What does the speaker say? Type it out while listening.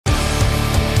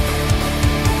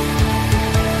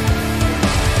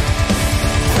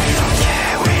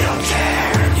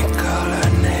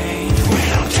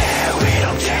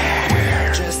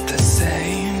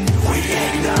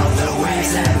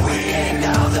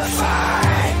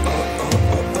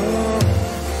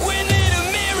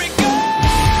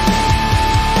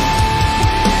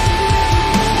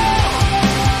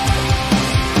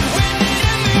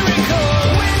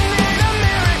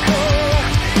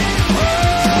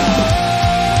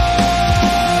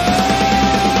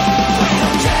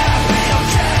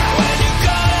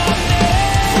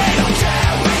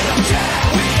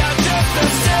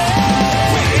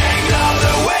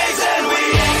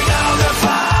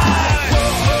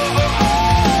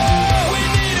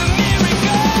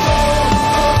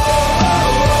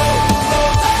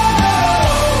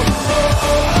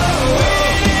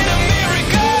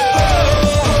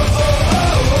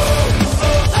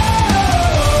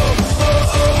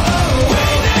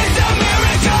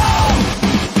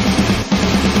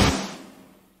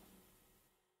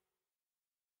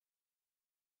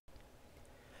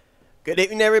Good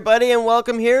evening, everybody, and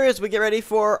welcome here as we get ready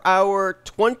for our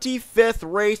 25th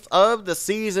race of the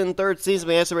season, third season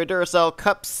of the NCAA Duracell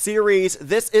Cup Series.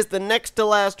 This is the next to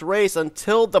last race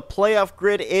until the playoff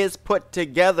grid is put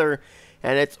together,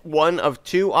 and it's one of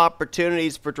two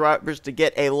opportunities for drivers to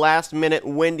get a last-minute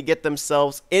win to get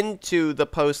themselves into the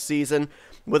postseason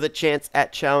with a chance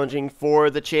at challenging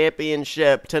for the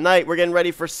championship. Tonight, we're getting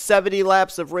ready for 70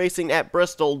 laps of racing at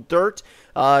Bristol Dirt.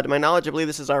 To my knowledge, I believe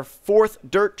this is our fourth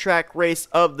dirt track race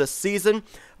of the season.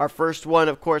 Our first one,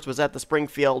 of course, was at the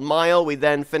Springfield Mile. We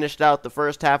then finished out the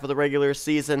first half of the regular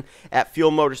season at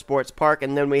Fuel Motorsports Park,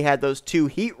 and then we had those two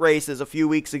heat races a few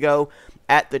weeks ago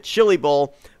at the Chili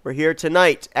Bowl. We're here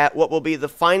tonight at what will be the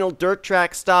final dirt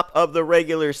track stop of the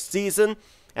regular season,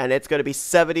 and it's going to be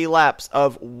 70 laps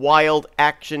of wild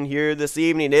action here this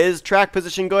evening. Is track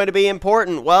position going to be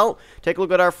important? Well, take a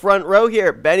look at our front row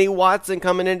here. Benny Watson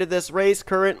coming into this race,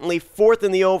 currently fourth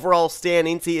in the overall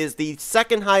standings. He is the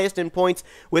second highest in points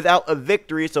without a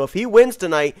victory, so if he wins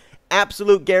tonight,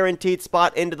 absolute guaranteed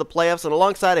spot into the playoffs. And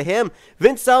alongside of him, V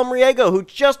Almariego, who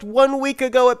just 1 week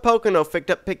ago at Pocono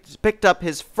picked up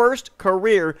his first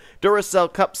career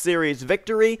Duracell Cup Series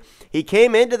victory. He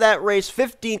came into that race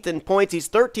 15th in points. He's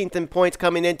 13th in points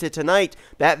coming into tonight.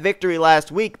 That victory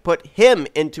last week put him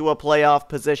into a playoff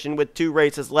position with 2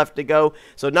 races left to go.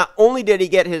 So not only did he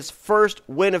get his first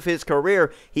win of his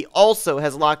career, he also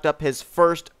has locked up his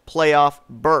first playoff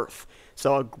berth.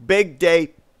 So a big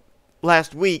day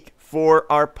last week for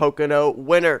our Pocono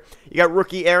winner. You got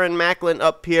rookie R Macklin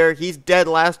up here. He's dead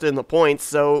last in the points,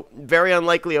 so very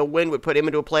unlikely a win would put him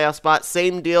into a playoff spot.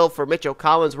 Same deal for Mitchell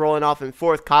Collins rolling off in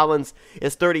fourth. Collins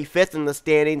is 35th in the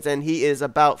standings, and he is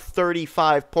about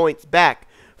 35 points back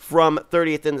from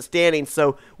 30th in the standings,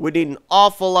 so we need an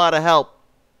awful lot of help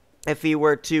if he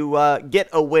were to get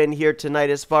a win here tonight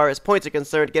as far as points are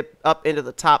concerned, get up into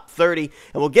the top 30.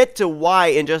 And we'll get to why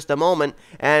in just a moment.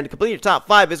 And complete your top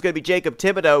 5 is going to be J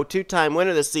Thibodeaux, 2-time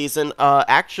winner this season.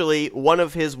 Actually, one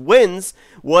of his wins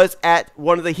was at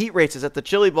one of the heat races at the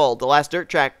Chili Bowl, the last dirt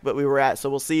track that we were at.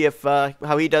 So we'll see if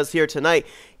how he does here tonight.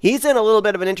 He's in a little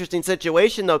bit of an interesting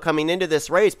situation, though, coming into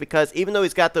this race, because even though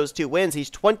he's got those 2 wins,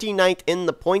 he's 29th in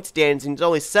the point standings, and he's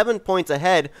only 7 points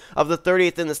ahead of the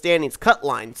 30th in the standings cut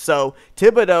line. So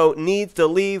Thibodeaux needs to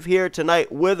leave here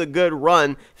tonight with a good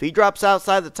run. If he drops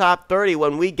outside the top 30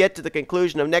 when we get to the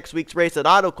conclusion of next week's race at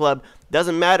Auto Club,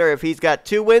 doesn't matter if he's got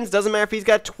 2 wins, doesn't matter if he's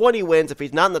got 20 wins. If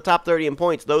he's not in the top 30 in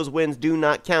points, those wins do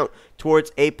not count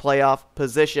towards a playoff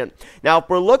position. Now, if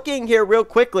we're looking here real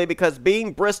quickly, because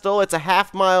being Bristol, it's a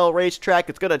half-mile racetrack,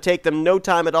 it's going to take them no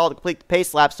time at all to complete the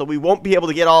pace lap, so we won't be able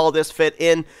to get all of this fit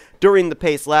in during the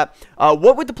pace lap.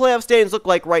 What would the playoff standings look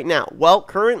like right now? Well,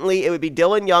 currently it would be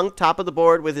Dylan Young, top of the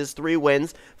board with his 3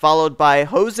 wins, followed by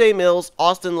J Millz,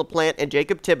 Austin LaPlante, and J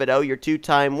Thibodeaux, your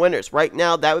 2-time winners. Right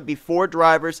now, that would be 4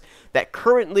 drivers that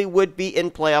currently would be in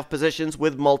playoff positions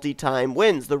with multi-time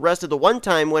wins. The rest of the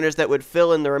 1-time winners that would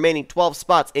fill in the remaining 12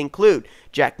 spots include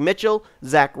Jack Mitchell,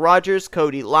 Zach Rogers,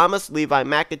 Cody Llamas, Levi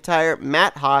McIntyre,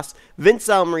 Matt Haas, V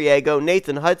Almariego,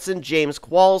 Nathan Hudson, J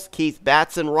Qualls, K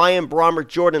Batson, R Brommer,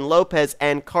 Jordan Lopes,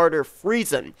 and Carter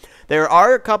Friesen. There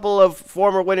are a couple of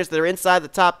former winners that are inside the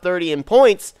top 30 in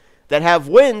points that have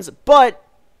wins, but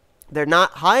they're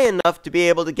not high enough to be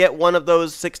able to get one of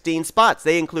those 16 spots.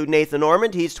 They include N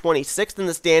Ormond. He's 26th in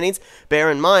the standings.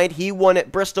 Bear in mind, he won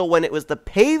at Bristol when it was the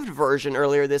paved version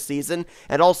earlier this season.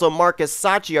 And also M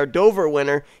Saatchi, our Dover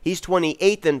winner, he's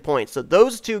 28th in points. So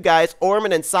those 2 guys,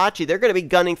 Ormond and Saatchi, they're going to be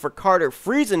gunning for Carter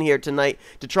Friesen here tonight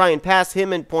to try and pass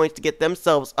him in points to get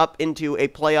themselves up into a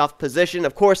playoff position.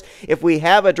 Of course, if we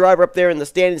have a driver up there in the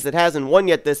standings that hasn't won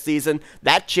yet this season,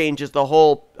 that changes the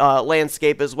whole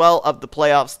landscape as well of the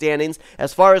playoff standings.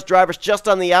 As far as drivers just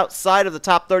on the outside of the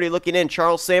top 30 looking in,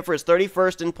 Charles Sandfer is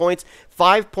 31st in points,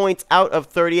 5 points out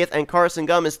of 30th, and Carson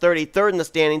Gum is 33rd in the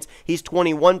standings. He's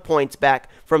 21 points back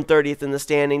from 30th in the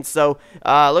standings. So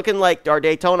looking like our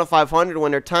Daytona 500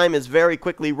 winner, time is very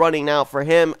quickly running out for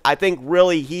him. I think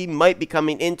really he might be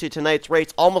coming into tonight's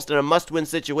race almost in a must-win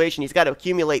situation. He's got to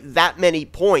accumulate that many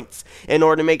points in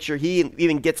order to make sure he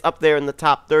even gets up there in the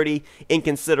top 30 in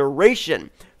consideration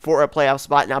for a playoff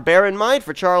spot. Now, bear in mind,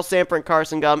 for Charles Sandfer and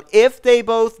Carson Gum, if they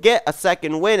both get a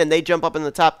second win and they jump up in the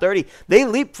top 30, they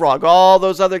leapfrog all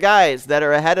those other guys that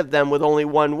are ahead of them with only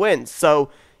 1 win.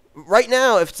 So right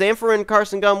now, if Sandfer and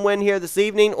Carson Gum win here this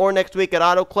evening or next week at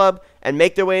Auto Club and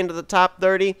make their way into the top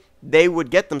 30, they would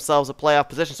get themselves a playoff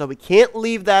position. So we can't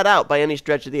leave that out by any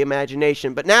stretch of the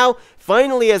imagination. But now,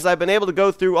 finally, as I've been able to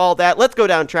go through all that, let's go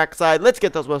down trackside. Let's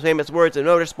get those most famous words in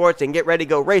motorsports and get ready to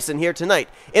go racing here tonight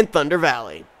in Thunder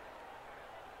Valley.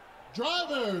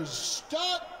 Drivers,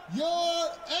 start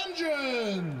your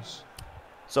engines.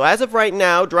 So as of right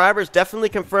now, drivers definitely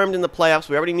confirmed in the playoffs.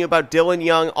 We already knew about Dylan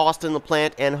Young, Austin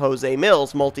LaPlante, and J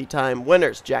Millz, multi-time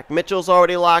winners. Jack Mitchell's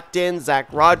already locked in,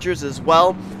 Zach Rogers as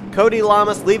well. Cody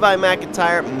Lamas, Levi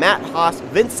McIntyre, Matt Haas,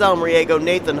 Vince Almariego,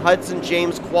 Nathan Hudson, J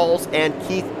Qualls, and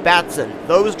Keith Batson.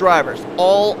 Those drivers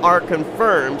all are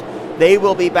confirmed. They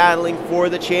will be battling for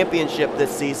the championship this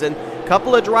season.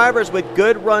 Couple of drivers with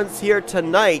good runs here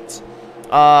tonight.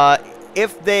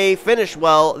 If they finish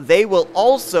well, they will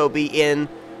also be in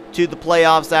to the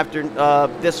playoffs after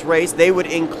this race. They would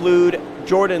include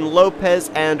Jordan Lopez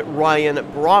and Ryan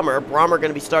Brommer. Brommer going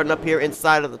to be starting up here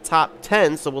inside of the top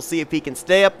 10, so we'll see if he can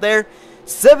stay up there.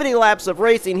 70 laps of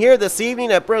racing here this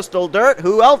evening at Bristol Dirt.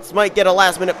 Who else might get a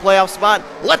last-minute playoff spot?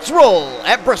 Let's roll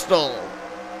at Bristol.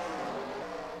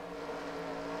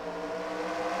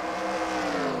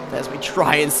 As we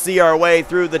try and see our way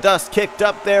through the dust kicked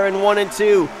up there in 1 and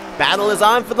 2. Battle is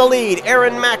on for the lead.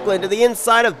 Aaron Macklin to the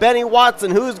inside of Benny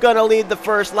Watson. Who's going to lead the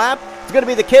first lap? It's going to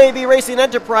be the KB Racing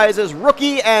Enterprises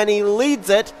rookie, and he leads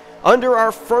it under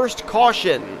our first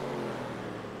caution.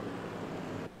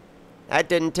 That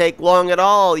didn't take long at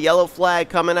all. Yellow flag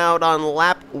coming out on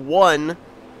lap 1.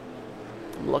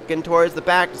 I'm looking towards the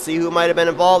back to see who might have been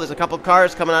involved. There's a couple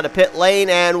cars coming out of pit lane,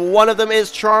 and one of them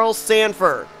is Charles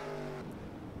Sandfer.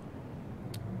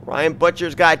 Ryan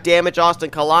Butcher's got damage. Austin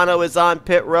Colano is on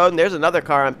pit road, and there's another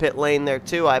car on pit lane there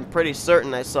too. I'm pretty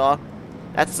certain I saw.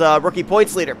 That's rookie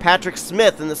points leader Patrick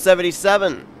Smith in the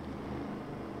 77.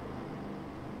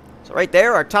 So right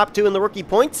there, our top 2 in the rookie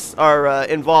points are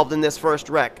involved in this first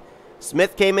wreck.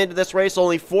 Smith came into this race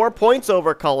only 4 points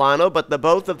over Colano, but the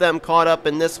both of them caught up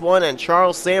in this one, and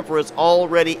Charles Sandfer is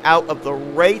already out of the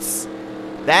race.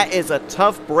 That is a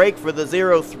tough break for the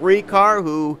 03 car,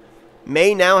 who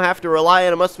may now have to rely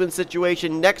on a must-win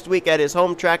situation next week at his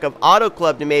home track of Auto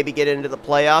Club to maybe get into the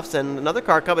playoffs. And another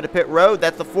car coming to pit road,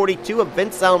 that's the 42 of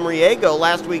Vince Almariego,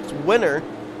 last week's winner.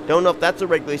 Don't know if that's a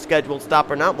regularly scheduled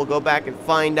stop or not. We'll go back and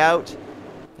find out,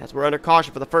 as we're under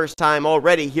caution for the first time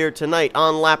already here tonight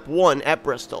on lap 1 at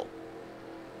Bristol.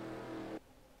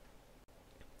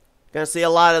 Gonna see a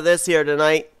lot of this here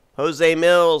tonight. J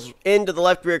Millz into the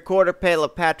left rear quarter panel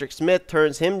of Patrick Smith,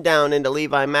 turns him down into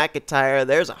Levi McIntyre.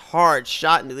 There's a hard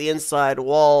shot into the inside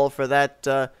wall for that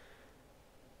Toyota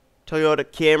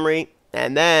Camry.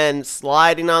 And then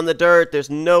sliding on the dirt,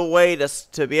 there's no way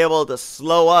to be able to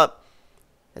slow up.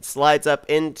 It slides up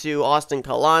into Austin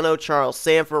Colano, Charles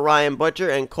Sandfer, Ryan Butcher,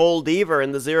 and Cole Deaver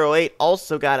in the 08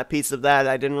 also got a piece of that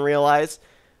I didn't realize.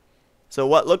 So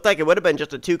what looked like it would have been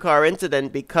just a 2-car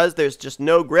incident, because there's just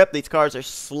no grip, these cars are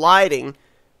sliding.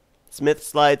 Smith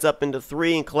slides up into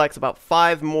 3 and collects about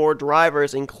 5 more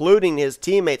drivers, including his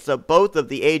teammates. So both of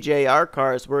the AJR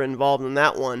cars were involved in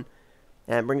that one.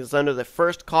 And brings us under the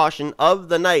first caution of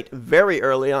the night very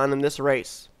early on in this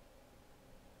race.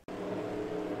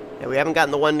 And we haven't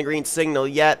gotten the 1 green signal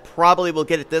yet. Probably will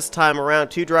get it this time around.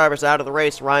 2 drivers out of the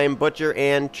race, Ryan Butcher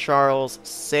and Charles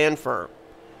Sandfer.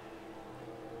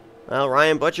 Well,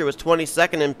 Ryan Butcher was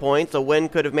 22nd in points. A win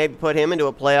could have maybe put him into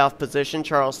a playoff position.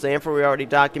 Charles Sandfer, we already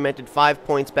documented 5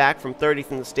 points back from 30th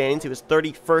in the standings. He was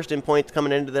 31st in points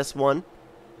coming into this one.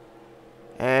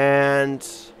 And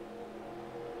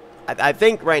I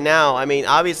think right now, I mean,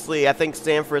 obviously, I think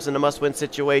Sandfer is in a must-win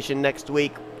situation next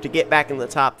week to get back in the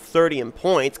top 30 in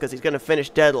points, because he's going to finish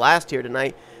dead last here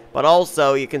tonight. But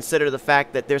also, you consider the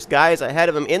fact that there's guys ahead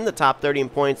of him in the top 30 in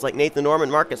points, like Nathan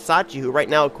Ormond, M Saatchi, who right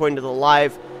now, according to the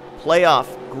live playoff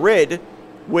grid,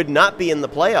 would not be in the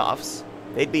playoffs.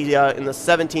 They'd be in the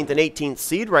 17th and 18th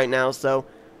seed right now, so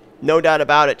no doubt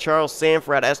about it, Charles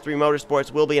Sandfer at S3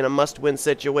 Motorsports will be in a must-win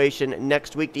situation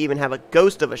next week to even have a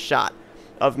ghost of a shot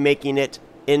of making it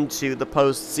into the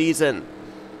postseason.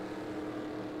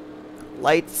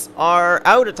 Lights are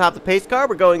out atop the pace car.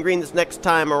 We're going green this next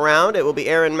time around. It will be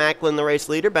Aaron Macklin, the race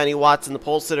leader. Benny Watson, the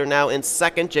pole sitter, now in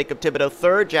 2nd. Jacob Thibodeaux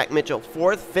 3rd. Jack Mitchell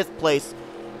 4th. 5th place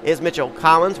is Mitchell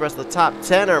Collins. Rest of the top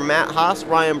 10 are Matt Haas,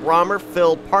 Ryan Brommer,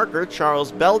 Phil Parker,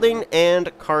 Charles Belding,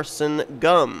 and Carson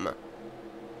Gum.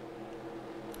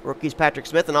 Rookies Patrick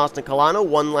Smith and Austin Colano,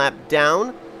 1 lap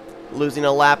down, losing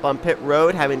a lap on pit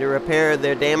road, having to repair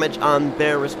their damage on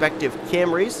their respective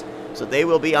Camrys. So they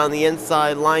will be on the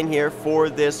inside line here for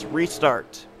this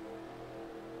restart.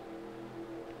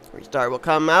 Restart will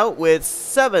come out with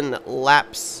 7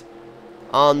 laps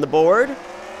on the board.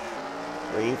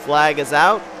 Green flag is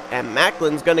out, and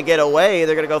Macklin's going to get away.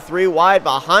 They're going to go 3 wide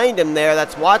behind him there.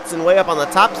 That's Watson way up on the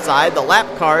top side. The lap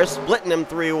cars splitting him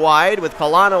 3 wide with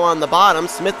Colano on the bottom,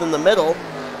 Smith in the middle.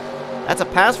 That's a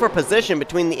pass for position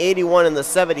between the 81 and the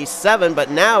 77, but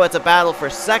now it's a battle for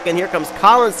 2nd. Here comes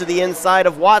Collins to the inside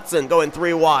of Watson, going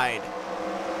 3 wide.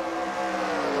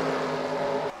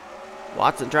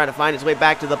 Watson trying to find his way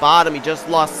back to the bottom. He just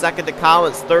lost second to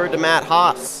Collins, third to Matt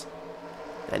Haas.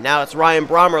 And now it's R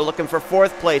Brommer looking for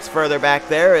fourth place further back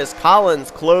there as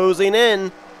Collins closing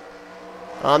in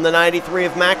on the 93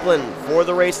 of Macklin for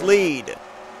the race lead.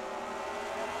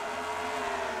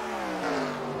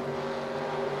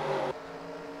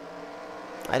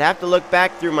 I'd have to look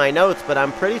back through my notes, but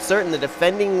I'm pretty certain the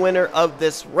defending winner of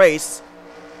this race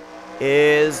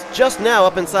is just now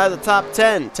up inside the top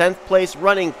 10. 10th place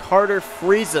running Carter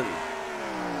Friesen.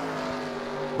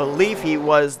 Believe he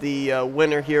was the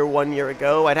winner here 1 year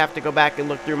ago. I'd have to go back and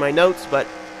look through my notes, but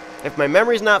if my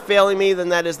memory's not failing me, then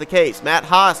that is the case. Matt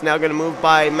Haas now going to move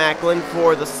by Macklin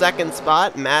for the second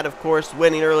spot. Matt, of course,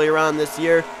 winning earlier on this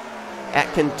year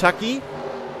at Kentucky.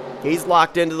 He's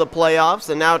locked into the playoffs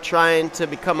and now trying to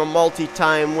become a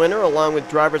multi-time winner, along with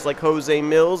drivers like J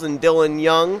Millz and Dylan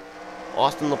Young,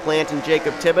 Austin LaPlante, and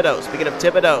Jacob Thibodeaux. Speaking of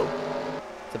Thibodeaux,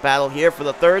 it's a battle here for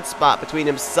the third spot between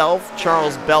himself,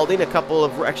 Charles Belding, a couple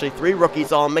of, actually 3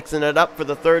 rookies all mixing it up for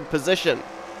the third position.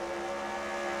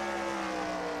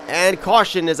 And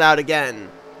caution is out again.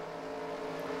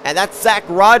 And that's Zach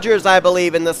Rogers, I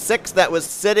believe, in the 6 that was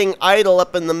sitting idle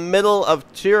up in the middle of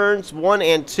turns 1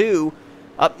 and 2,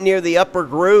 up near the upper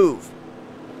groove.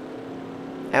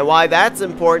 And why that's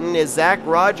important is Zach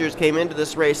Rogers came into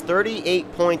this race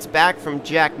 38 points back from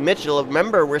Jack Mitchell.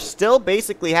 Remember, we're still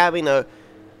basically having a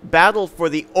battle for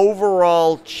the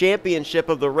overall championship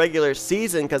of the regular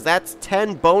season, because that's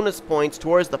 10 bonus points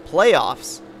towards the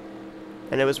playoffs.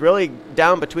 And it was really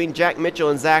down between Jack Mitchell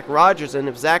and Zach Rogers, and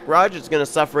if Zach Rogers is going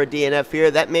to suffer a DNF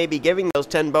here, that may be giving those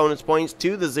 10 bonus points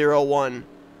to the 0-1.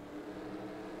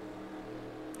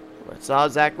 I saw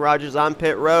Zach Rogers on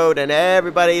pit road, and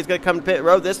everybody's going to come to pit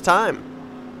road this time.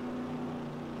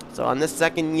 So on this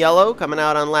second yellow, coming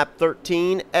out on lap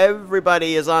 13,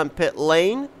 everybody is on pit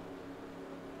lane.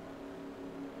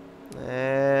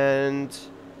 And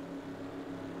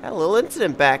had a little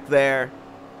incident back there.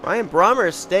 R Brommer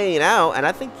is staying out, and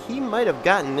I think he might have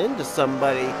gotten into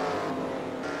somebody.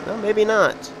 No, maybe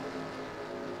not.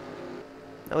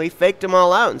 No, he faked them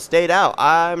all out and stayed out.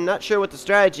 I'm not sure what the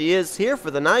strategy is here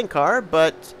for the 9 car,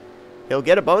 but he'll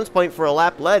get a bonus point for a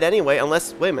lap led anyway,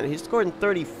 unless, wait a minute, he scored in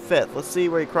 35th. Let's see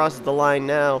where he crosses the line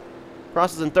now.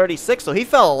 Crosses in 36th, so he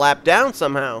fell a lap down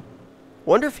somehow.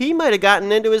 Wonder if he might have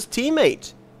gotten into his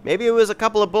teammate. Maybe it was a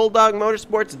couple of Bulldog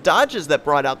Motorsports Dodges that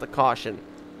brought out the caution.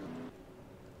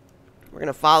 We're going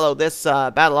to follow this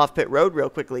battle off pit road real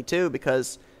quickly, too,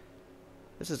 because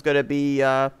this is going to be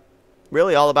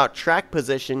really all about track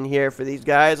position here for these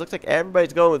guys. Looks like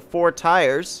everybody's going with 4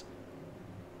 tires.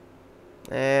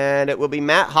 And it will be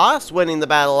Matt Haas winning the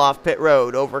battle off pit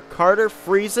road over Carter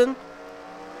Friesen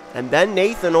and then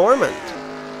N Ormond.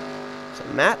 So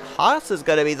Matt Haas is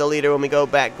going to be the leader when we go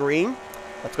back green.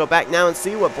 Let's go back now and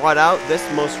see what brought out this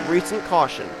most recent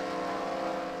caution.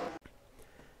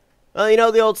 Well, you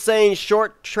know the old saying,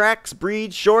 short tracks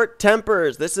breed short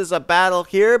tempers. This is a battle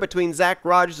here between Zach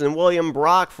Rogers and William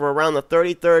Brock for around the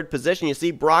 33rd position. You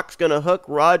see Brock's going to hook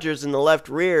Rogers in the left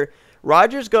rear.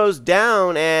 Rogers goes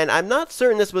down, and I'm not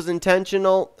certain this was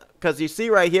intentional, because you see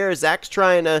right here, Zach's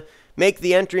trying to make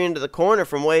the entry into the corner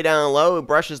from way down low. He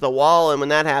brushes the wall, and when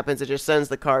that happens, it just sends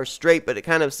the car straight. But it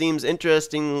kind of seems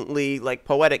interestingly like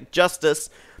poetic justice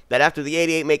that after the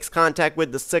 88 makes contact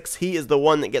with the 6, he is the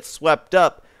one that gets swept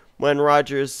up when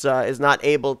Rogers is not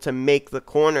able to make the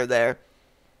corner there.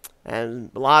 And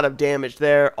a lot of damage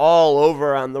there all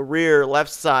over on the rear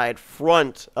left side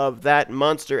front of that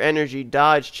Monster Energy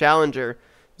Dodge Challenger.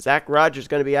 Zach Rogers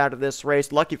going to be out of this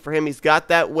race. Lucky for him, he's got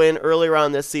that win earlier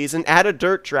on this season at a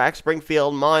dirt track,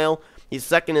 Springfield Mile. He's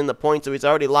second in the points, so he's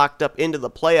already locked up into the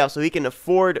playoffs, so he can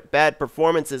afford bad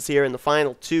performances here in the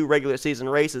final 2 regular season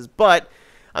races. But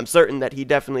I'm certain that he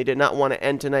definitely did not want to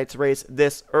end tonight's race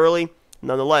this early.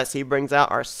 Nonetheless, he brings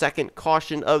out our second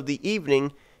caution of the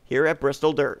evening here at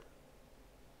Bristol Dirt.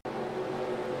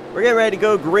 We're getting ready to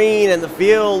go green, and the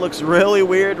field looks really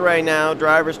weird right now.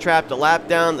 Drivers trapped a lap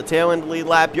down, the tail end lead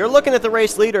lap. You're looking at the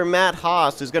race leader, Matt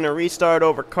Haas, who's going to restart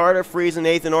over Carter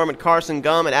Friesen, N Ormond, Carson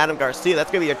Gum, and Adam Garcia. That's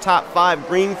going to be your top 5.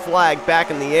 Green flag back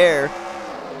in the air.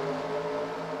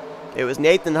 It was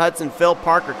Nathan Hudson, Phil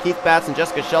Parker, Keith Batson,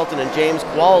 Jessica Shelton, and James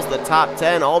Qualls, the top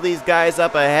 10. All these guys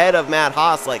up ahead of Matt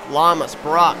Haas, like Llamas,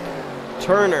 Brock,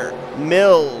 Turner,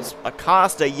 Millz,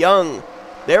 Acosta, Young.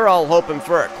 They're all hoping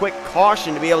for a quick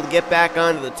caution to be able to get back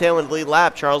onto the tail end lead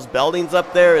lap. Charles Belding's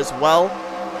up there as well.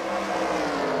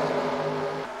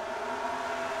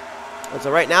 And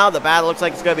so right now, the battle looks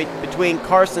like it's going to be between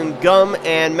Carson Gum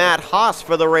and Matt Haas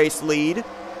for the race lead.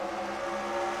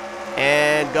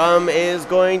 And Gum is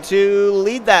going to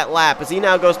lead that lap as he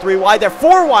now goes 3 wide. They're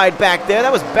 4 wide back there.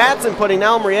 That was Batson putting A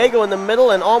Almariego in the middle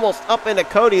and almost up into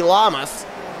J Llamas.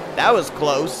 That was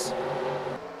close.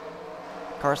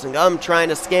 Carson Gum trying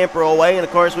to scamper away, and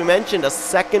of course we mentioned a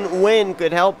second win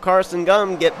could help Carson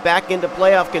Gum get back into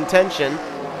playoff contention.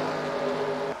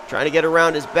 Trying to get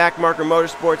around his Backmarker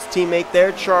Motorsports teammate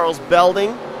there, Charles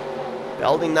Belding.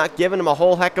 Belding not giving him a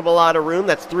whole heck of a lot of room.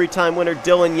 That's 3-time winner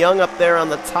Dylan Young up there on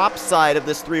the top side of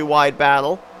this 3-wide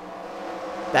battle.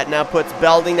 That now puts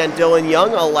Belding and Dylan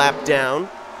Young a lap down.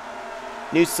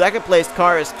 New second place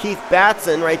car is Keith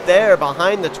Batson right there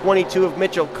behind the 22 of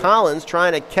Mitchell Collins,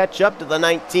 trying to catch up to the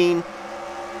 19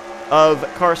 of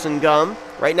Carson Gum.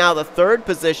 Right now the third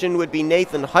position would be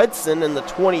Nathan Hudson, and the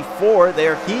 24,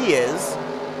 there he is.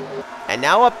 And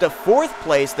now up to fourth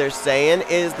place, they're saying,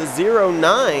 is the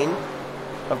 09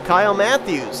 of K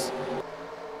Mathews,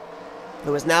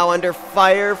 who is now under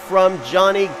fire from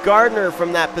J Gardner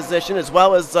from that position, as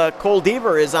well as J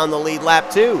Deaver is on the lead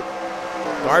lap too.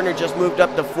 Gardner just moved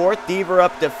up to 4th, Deaver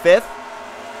up to 5th.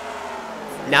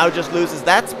 Now just loses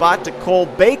that spot to Cole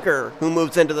Baker, who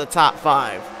moves into the top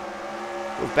 5.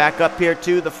 Move back up here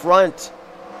to the front.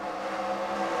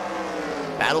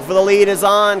 Battle for the lead is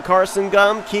on. Carson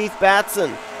Gum, Keith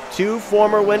Batson. 2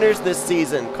 former winners this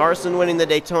season. Carson winning the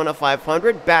Daytona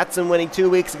 500. Batson winning 2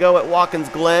 weeks ago at Watkins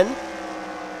Glen.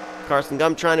 Carson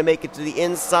Gum trying to make it to the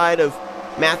inside of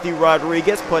Matthew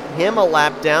Rodriguez, put him a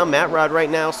lap down. Matt Rod right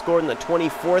now scored in the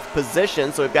 24th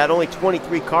position, so we've got only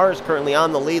 23 cars currently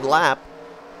on the lead lap.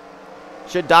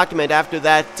 Should document after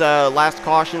that last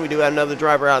caution, we do have another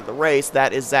driver out of the race.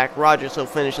 That is Zach Rogers. He'll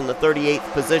finish in the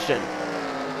 38th position.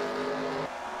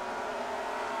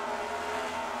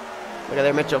 Look at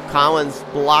there, Mitchell Collins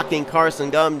blocking Carson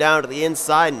Gum down to the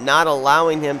inside, not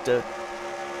allowing him to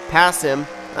pass him.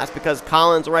 That's because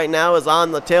Collins right now is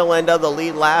on the tail end of the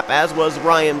lead lap, as was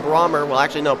Ryan Brommer. Well,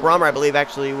 actually, no, Brommer, I believe,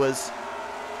 actually was...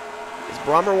 Is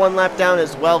Brommer 1 lap down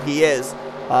as well? He is.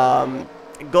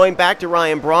 Going back to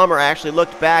Ryan Brommer, I actually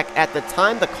looked back. At the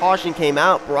time the caution came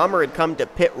out, Brommer had come to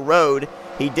pit road.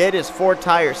 He did his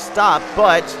 4-tire stop,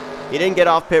 but he didn't get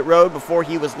off pit road before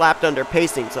he was lapped under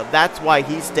pacing. So that's why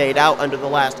he stayed out under the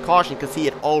last caution, because he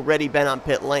had already been on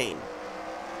pit lane.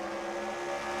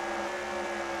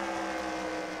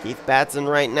 Keith Batson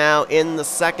right now in the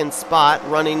 2nd spot,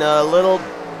 running a little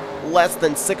less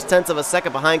than 0.6 of a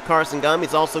second behind Carson Gum.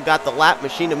 He's also got the lap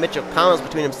machine of Mitchell Collins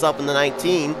between himself and the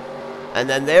 19. And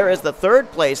then there is the 3rd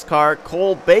place car,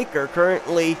 Cole Baker,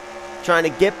 currently trying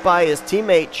to get by his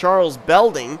teammate Charles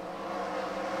Belding.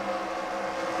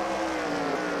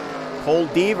 Cole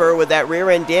Deaver, with that rear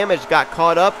end damage, got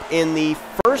caught up in the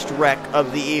first wreck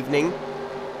of the evening.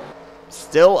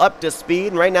 Still up to speed,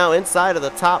 and right now inside of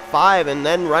the top 5, and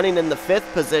then running in the 5th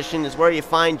position is where you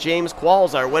find J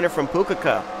Qualls, our winner from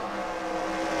Pukaka.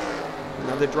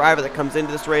 Another driver that comes into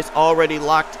this race already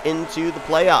locked into the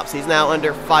playoffs. He's now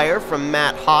under fire from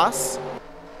M Haas.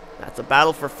 That's a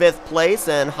battle for 5th place,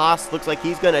 and Haas looks like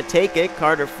he's going to take it.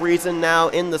 Carter Friesen now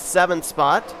in the 7th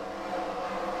spot.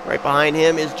 Right behind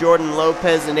him is Jordan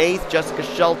Lopez in 8th, Jessica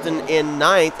Shelton in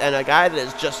 9th, and a guy that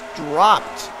has just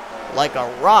dropped like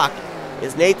a rock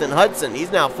is Nathan Hudson.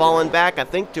 He's now fallen back, I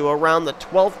think, to around the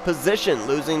 12th position,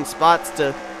 losing spots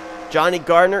to J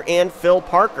Gardner and Phil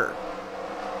Parker.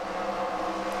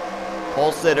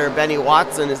 Pole sitter Benny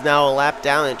Watson is now a lap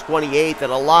down in 28th,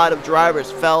 and a lot of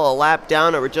drivers fell a lap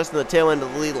down or were just in the tail end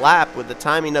of the lead lap with the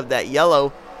timing of that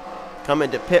yellow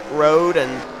coming to pit road.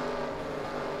 And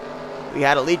we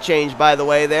had a lead change, by the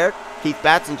way, there. Keith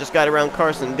Batson just got around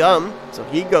Carson Gum, so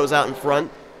he goes out in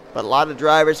front. But a lot of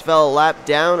drivers fell a lap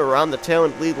down or on the tail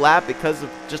end lead lap because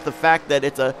of just the fact that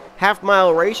it's a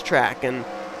half-mile racetrack, and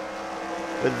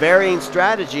with varying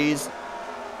strategies,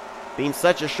 being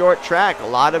such a short track, a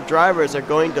lot of drivers are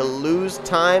going to lose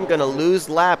time, going to lose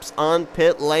laps on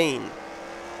pit lane.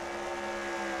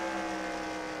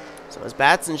 So as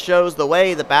Batson shows the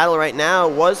way, the battle right now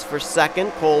was for 2nd.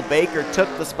 Cole Baker took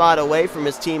the spot away from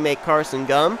his teammate Carson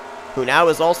Gum, who now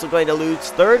is also going to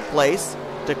lose 3rd place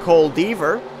to Cole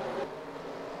Deaver.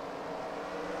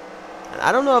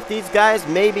 I don't know if these guys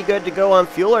may be good to go on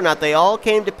fuel or not. They all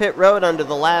came to pit road under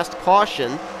the last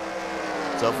caution.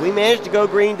 So if we manage to go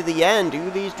green to the end, do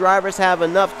these drivers have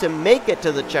enough to make it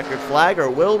to the checkered flag, or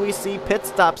will we see pit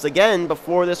stops again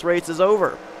before this race is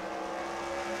over?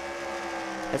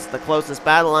 It's the closest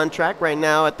battle on track right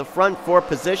now. At the front 4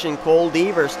 position, Cole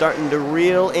Deaver starting to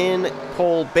reel in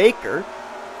Cole Baker.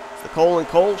 It's the Cole and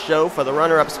Cole show for the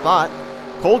runner-up spot.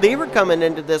 Cole Deaver coming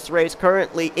into this race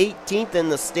currently 18th in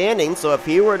the standings, so if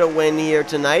he were to win here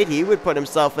tonight, he would put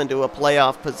himself into a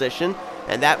playoff position.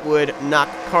 and that would knock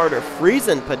Carter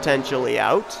Friesen potentially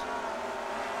out.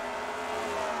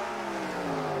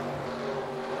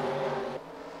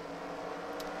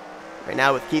 Right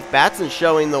now with Keith Batson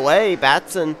showing the way,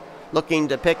 Batson looking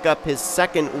to pick up his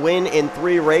second win in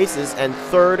 3 races and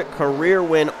 3rd career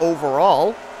win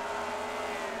overall.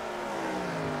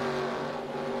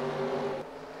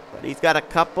 But he's got a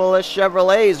couple of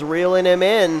Chevrolets reeling him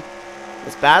in.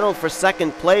 This battle for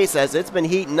second place, as it's been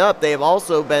heating up, they've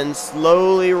also been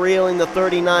slowly reeling the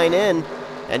 39 in.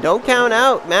 And don't count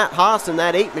out Matt Haas in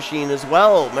that 8 machine as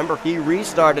well. Remember, he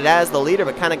restarted as the leader,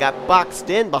 but kind of got boxed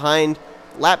in behind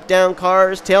lap down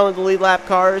cars, tail end the lead lap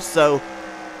cars, so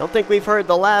don't think we've heard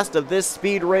the last of this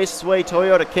Speed Raceway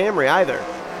Toyota Camry either.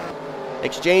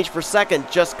 Exchange for second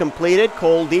just completed.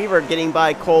 Cole Deaver getting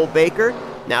by Cole Baker.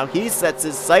 Now he sets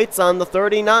his sights on the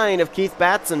 39 of Keith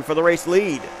Batson for the race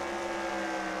lead.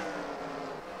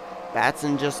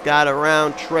 Batson just got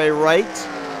around T Wright,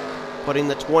 putting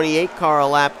the 28 car a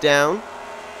lap down.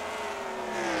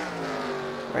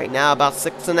 Right now, about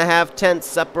 6.5 tenths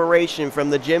separation from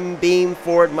the Jim Beam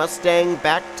Ford Mustang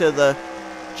back to the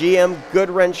GM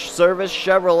Goodwrench Service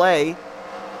Chevrolet.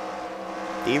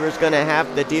 Deaver's going to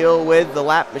have to deal with the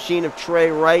lap machine of T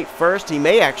Wright first. He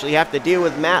may actually have to deal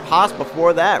with Matt Haas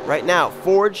before that. Right now,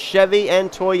 Ford, Chevy, and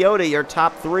Toyota, your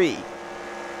top 3.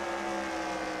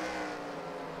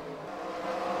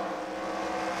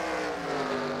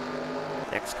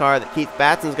 Next car that Keith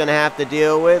Batson's going to have to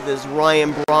deal with is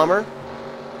Ryan Brommer.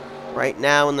 Right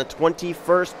now in the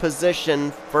 21st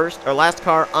position, last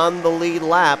car on the lead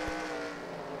lap.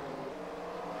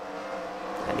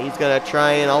 And he's going to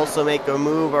try and also make a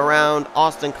move around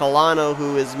Austin Colano,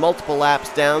 who is multiple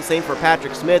laps down. Same for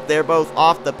Patrick Smith. They're both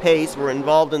off the pace. We're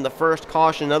involved in the first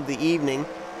caution of the evening.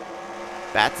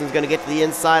 Batson's going to get to the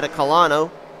inside of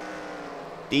Colano.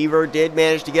 Deaver did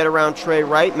manage to get around T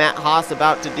Wright. Matt Haas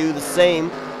about to do the same.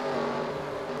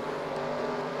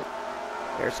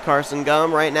 There's Carson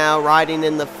Gum right now riding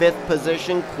in the 5th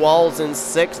position. Qualls in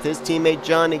 6th. His teammate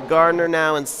Johnny Gardner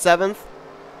now in 7th.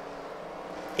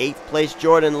 8th place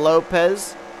Jordan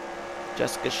Lopez.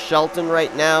 Jessica Shelton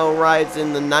right now rides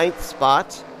in the 9th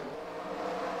spot.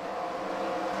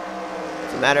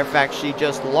 As a matter of fact, she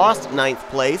just lost 9th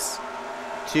place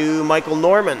to Michael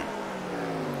Norman.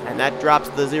 And that drops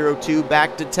the 0-2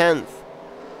 back to 10th.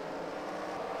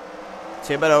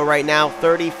 Thibodeaux right now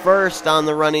 31st on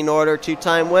the running order,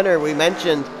 2-time winner. We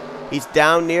mentioned he's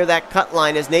down near that cut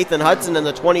line as Nathan Hudson in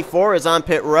the 24 is on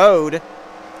pit road.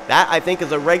 That, I think,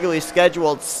 is a regularly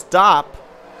scheduled stop.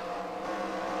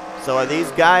 So are these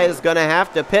guys going to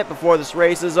have to pit before this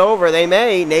race is over? They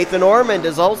may. Nathan Ormond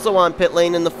is also on pit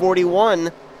lane in the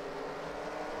 41.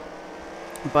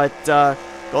 But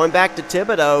going back to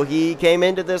Thibodeaux, he came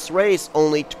into this race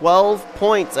only 12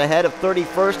 points ahead of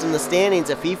 31st in the standings.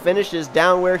 If he finishes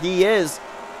down where he is,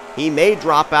 he may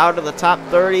drop out of the top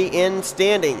 30 in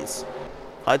standings.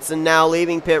 Hudson now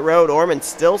leaving pit road. Ormond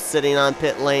still sitting on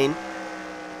pit lane.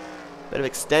 Bit of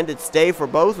extended stay for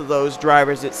both of those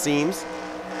drivers, it seems,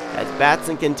 as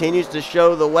Batson continues to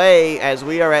show the way as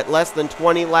we are at less than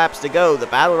 20 laps to go. The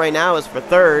battle right now is for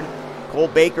 3rd. Cole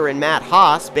Baker and Matt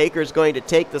Haas. Baker's going to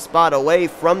take the spot away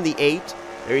from the 8.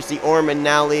 There you see Ormond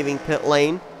now leaving pit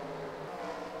lane.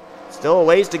 Still a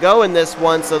ways to go in this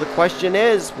one, so the question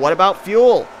is, what about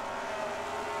fuel?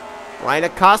 Ryan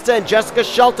Acosta and Jessica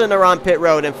Shelton are on pit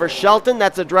road, and for Shelton,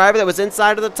 that's a driver that was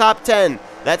inside of the top 10.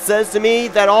 That says to me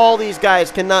that all these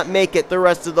guys cannot make it the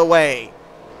rest of the way.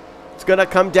 It's going to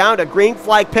come down to green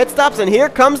flag pit stops, and here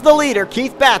comes the leader.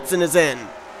 Keith Batson is in.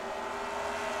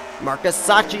 Marcus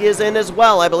Saatchi is in as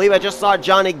well. I believe I just saw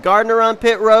Johnny Gardner on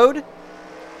pit road.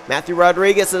 Matthew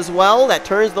Rodriguez as well. That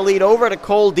turns the lead over to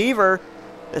Cole Deaver.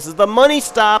 This is the money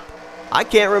stop. I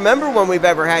can't remember when we've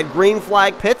ever had green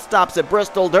flag pit stops at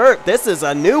Bristol Dirt. This is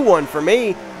a new one for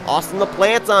me. Austin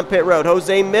LaPlante's on pit road.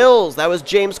 J Millz. That was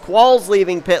James Qualls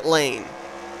leaving pit lane.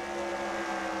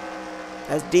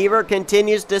 As Deaver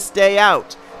continues to stay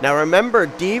out. Now remember,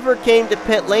 Deaver came to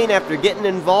pit lane after getting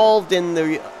involved in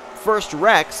the first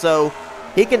wreck, so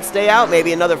he can stay out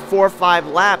maybe another 4 or 5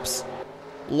 laps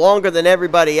longer than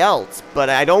everybody else, but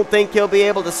I don't think he'll be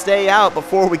able to stay out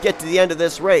before we get to the end of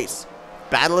this race.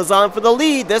 Battle is on for the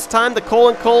lead. This time the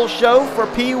Cole & Cole show for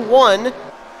P1,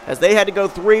 as they had to go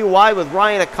 3 wide with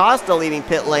Ryan Acosta leaving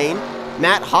pit lane.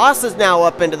 Matt Haas is now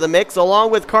up into the mix along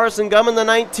with Carson Gum in the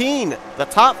 19. The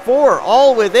top 4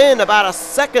 all within about a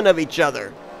second of each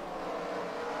other.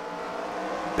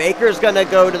 Baker's going to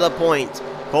go to the point.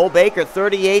 Cole Baker,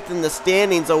 38th in the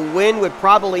standings. A win would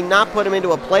probably not put him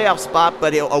into a playoff spot,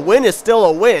 but a win is still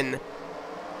a win.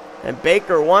 And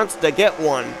Baker wants to get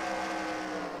one.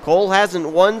 Cole hasn't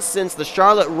won since the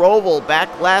Charlotte Roval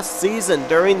back last season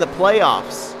during the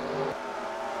playoffs.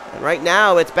 And right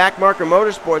now, it's Backmarker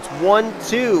Motorsports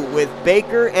 1-2 with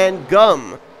Baker and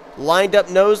Gum lined up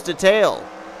nose to tail.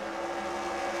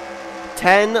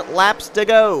 10 laps to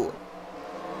go.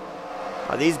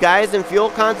 Are these guys in fuel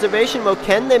conservation mode?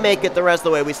 Can they make it the rest of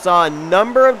the way? We saw a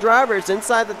number of drivers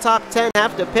inside the top 10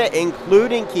 have to pit,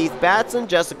 including Keith Batson,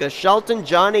 Jessica Shelton,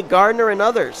 J Gardner, and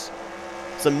others.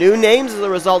 Some new names as a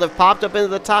result have popped up into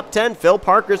the top 10. Phil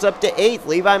Parker's up to 8th.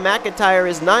 Levi McIntyre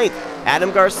is 9th.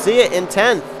 Adam Garcia in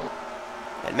 10th.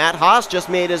 And Matt Haas just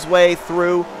made his way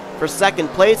through for 2nd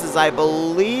place, as I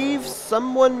believe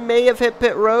someone may have hit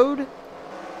pit road.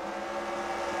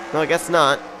 No, I guess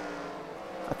not.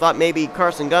 I thought maybe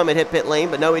Carson Gum had hit pit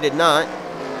lane, but no, he did not.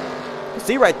 You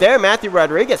see right there, Matthew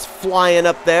Rodriguez flying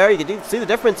up there. You can see the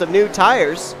difference of new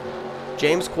tires.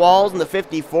 James Qualls in the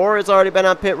 54 has already been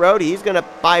on pit road. He's going to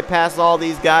bypass all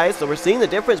these guys. So we're seeing the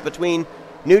difference between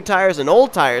new tires and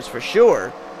old tires for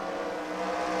sure.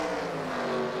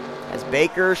 As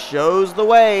Baker shows the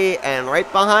way, and right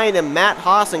behind him, Matt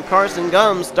Haas and Carson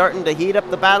Gum starting to heat up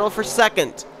the battle for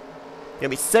 2nd. Gonna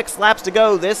be 6 laps to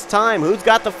go this time. Who's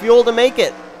got the fuel to make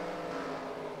it?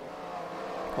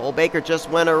 Cole Baker just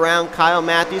went around Kyle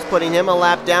Mathews, putting him a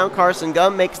lap down. Carson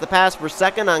Gum makes the pass for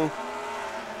 2nd on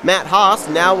Matt Haas.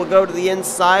 Now we'll go to the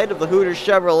inside of the Hooters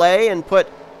Chevrolet and put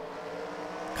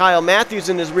Kyle Mathews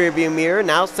in his rearview mirror.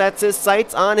 Now sets his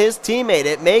sights on his teammate.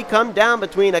 It may come down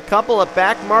between a couple of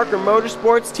Backmarker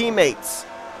Motorsports teammates.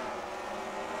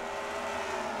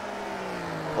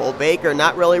 Cole Baker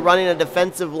not really running a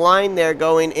defensive line there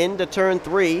going into turn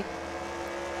 3.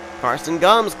 Carson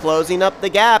Gum's closing up the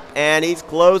gap, and he's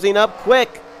closing up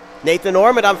quick. Nathan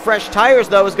Ormond on fresh tires,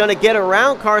 though, is going to get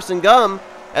around Carson Gum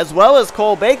as well as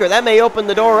Cole Baker. That may open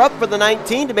the door up for the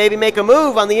 19 to maybe make a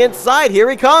move on the inside. Here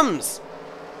he comes.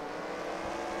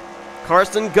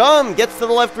 Carson Gum gets to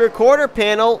the left rear quarter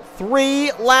panel.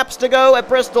 3 laps to go at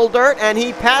Bristol Dirt, and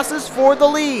he passes for the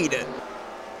lead.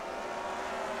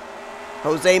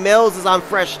 J Millz is on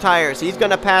fresh tires. He's going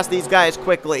to pass these guys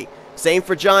quickly. Same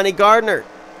for J Gardner.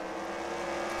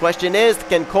 Question is,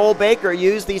 can Cole Baker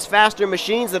use these faster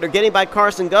machines that are getting by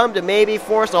Carson Gum to maybe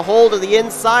force a hold of the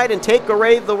inside and take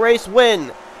away the race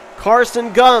win?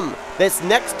 Carson Gum, this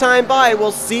next time by,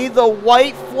 will see the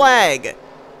white flag.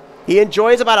 He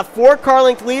enjoys about a 4-car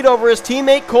length lead over his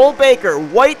teammate Cole Baker.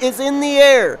 White is in the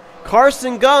air.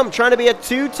 Carson Gum trying to be a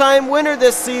 2-time winner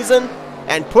this season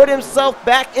and put himself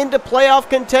back into playoff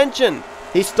contention.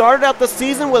 He started out the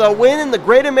season with a win in the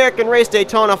Great American Race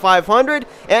Daytona 500,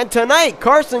 and tonight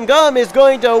Carson Gum is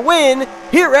going to win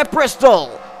here at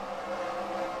Bristol.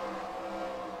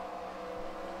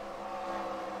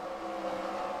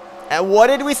 And what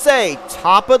did we say?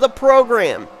 Top of the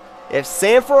program. If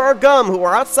Sandfer or Gum, who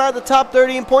are outside the top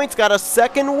 30 in points, got a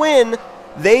 2nd win,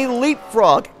 they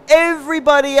leapfrog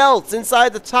everybody else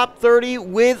inside the top 30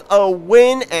 with a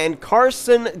win, and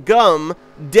Carson Gum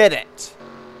did it.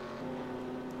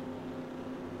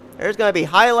 There's going to be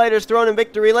highlighters thrown in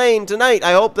victory lane tonight.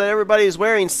 I hope that everybody is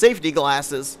wearing safety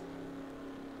glasses.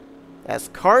 As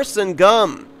Carson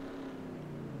Gum.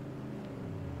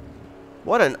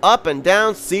 What an up and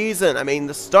down season. I mean,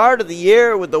 the start of the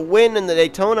year with the win in the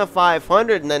Daytona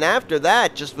 500, and then after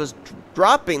that just was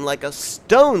dropping like a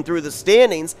stone through the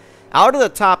standings, out of the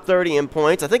top 30 in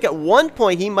points. I think at one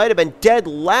point he might have been dead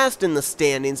last in the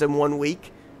standings in 1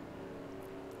 week.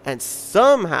 And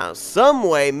somehow,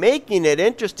 someway, making it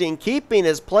interesting, keeping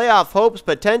his playoff hopes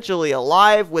potentially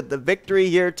alive with the victory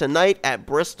here tonight at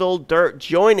Bristol Dirt,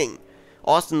 joining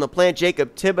Austin LaPlante,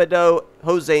 Jacob Thibodeaux,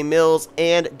 J Millz,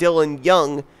 and Dylan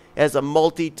Young as a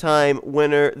multi-time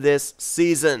winner this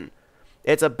season.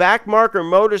 It's a Backmarker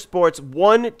Motorsports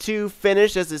 1-2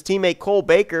 finish as his teammate Cole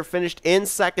Baker finished in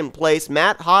 2nd place.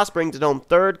 Matt Haas brings it home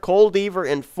 3rd, Cole Deaver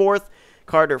in 4th.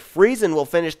 Carter Friesen will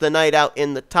finish the night out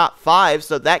in the top 5,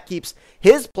 so that keeps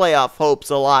his playoff hopes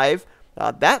alive.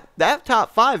 That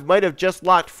top 5 might have just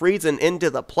locked Friesen into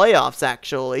the playoffs,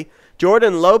 actually.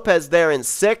 Jordan Lopez there in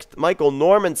 6th, Michael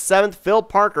Norman 7th, Phil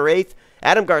Parker 8th,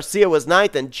 Adam Garcia was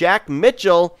 9th, and Jack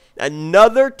Mitchell,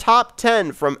 another top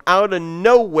 10 from out of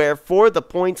nowhere for the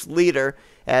points leader,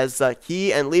 as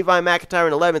he and Levi McIntyre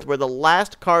in 11th were the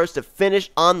last cars to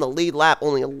finish on the lead lap.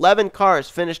 Only 11 cars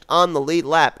finished on the lead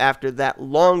lap after that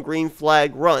long green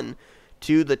flag run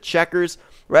to the checkers.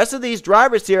 Rest of these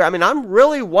drivers here, I mean, I'm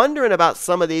really wondering about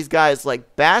some of these guys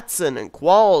like Batson and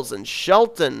Qualls and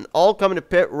Shelton all coming to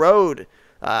pit road.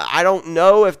 I don't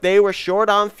know if they were short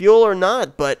on fuel or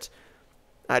not, but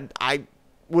I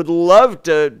would love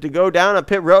to go down a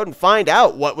pit road and find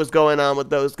out what was going on with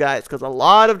those guys, because a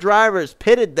lot of drivers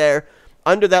pitted there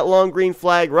under that long green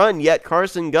flag run, yet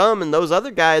Carson Gum and those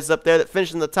other guys up there that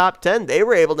finished in the top 10, they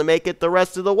were able to make it the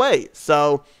rest of the way.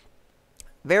 So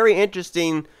very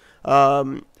interesting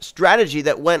strategy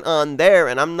that went on there,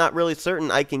 and I'm not really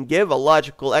certain I can give a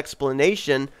logical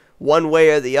explanation one way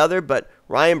or the other, but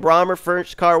Ryan Brommer,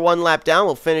 first car 1 lap down,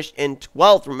 will finish in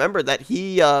 12th. Remember that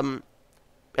he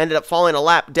ended up falling a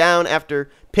lap down after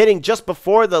pitting just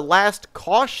before the last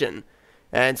caution,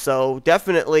 and so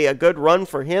definitely a good run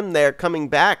for him there, coming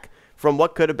back from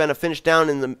what could have been a finish down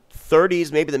in the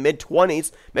 30s, maybe the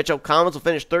mid-20s. Mitchell Collins will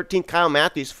finish 13th, Kyle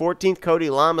Mathews 14th,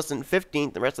 Cody Lamas in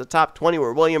 15th. The rest of the top 20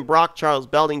 were William Brock, Charles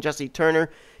Belding, Jesse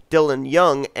Turner, Dylan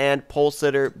Young, and pole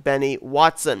sitter Benny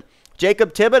Watson.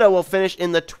 Jacob Thibodeaux will finish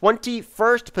in the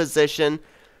 21st position.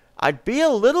 I'd be a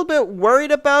little bit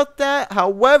worried about that.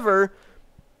 However,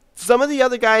 some of the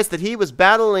other guys that he was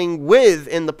battling with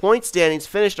in the point standings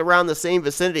finished around the same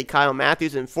vicinity. Kyle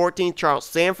Mathews in 14th, Charles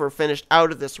Sandfer finished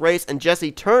out of this race, and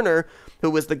Jesse Turner,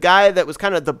 who was the guy that was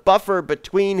kind of the buffer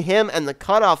between him and the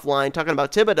cutoff line, talking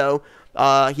about Thibodeaux,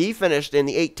 he finished in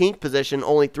the 18th position,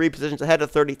 only 3 positions ahead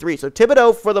of 33. So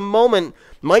Thibodeaux, for the moment,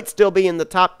 might still be in the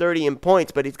top 30 in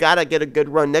points, but he's got to get a good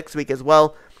run next week as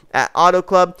well at Auto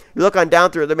Club. You look on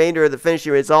down through the remainder of the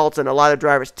finishing results, and a lot of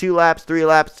drivers 2 laps, 3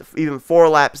 laps, even 4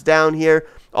 laps down here,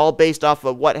 all based off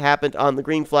of what happened on the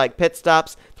green flag pit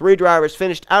stops. 3 drivers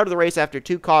finished out of the race after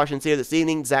 2 cautions here this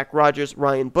evening: Zach Rogers,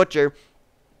 Ryan Butcher,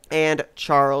 and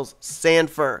Charles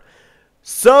Sandfer.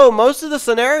 So most of the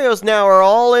scenarios now are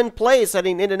all in place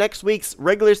heading into next week's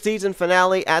regular season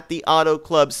finale at the Auto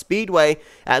Club Speedway.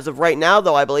 As of right now,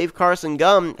 though, I believe Carson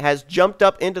Gum has jumped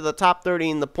up into the top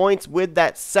 30 in the points with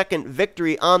that second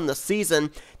victory on the season.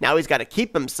 Now he's got to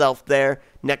keep himself there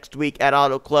next week at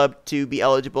Auto Club to be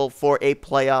eligible for a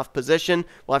playoff position.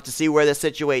 We'll have to see where this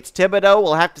situates Thibodeaux.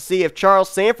 We'll have to see if Charles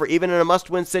Sandfer, even in a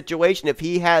must-win situation, if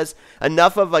he has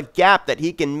enough of a gap that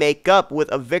he can make up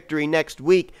with a victory next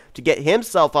week to get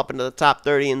himself up into the top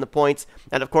 30 in the points.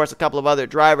 And, of course, a couple of other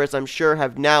drivers, I'm sure,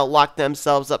 have now locked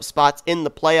themselves up spots in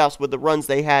the playoffs with the runs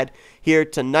they had here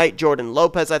tonight. Jordan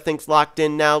Lopez, I think, is locked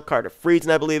in now. Carter Friesen,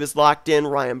 I believe, is locked in.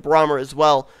 Ryan Brommer as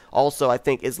well, also, I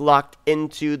think, is locked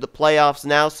into the playoffs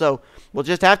now. So we'll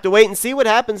just have to wait and see what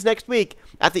happens next week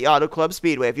at the Auto Club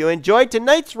Speedway. If you enjoyed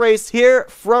tonight's race here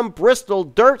from Bristol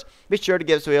Dirt, be sure to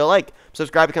give this video a like.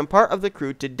 Subscribe to become part of the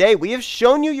crew today. We have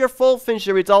shown you your full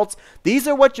finisher results. These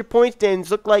are what your point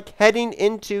standings look like heading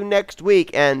into next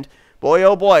week. And boy,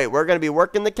 oh boy, we're going to be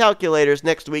working the calculators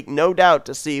next week, no doubt,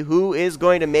 to see who is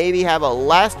going to maybe have a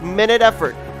last-minute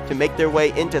effort to make their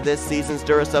way into this season's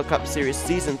Duracell Cup Series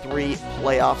Season 3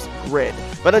 playoffs grid.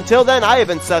 But until then, I have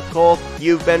been Seth Cole.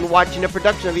 You've been watching a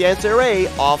production of the NNSCRA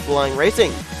Offline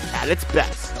Racing at its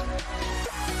best.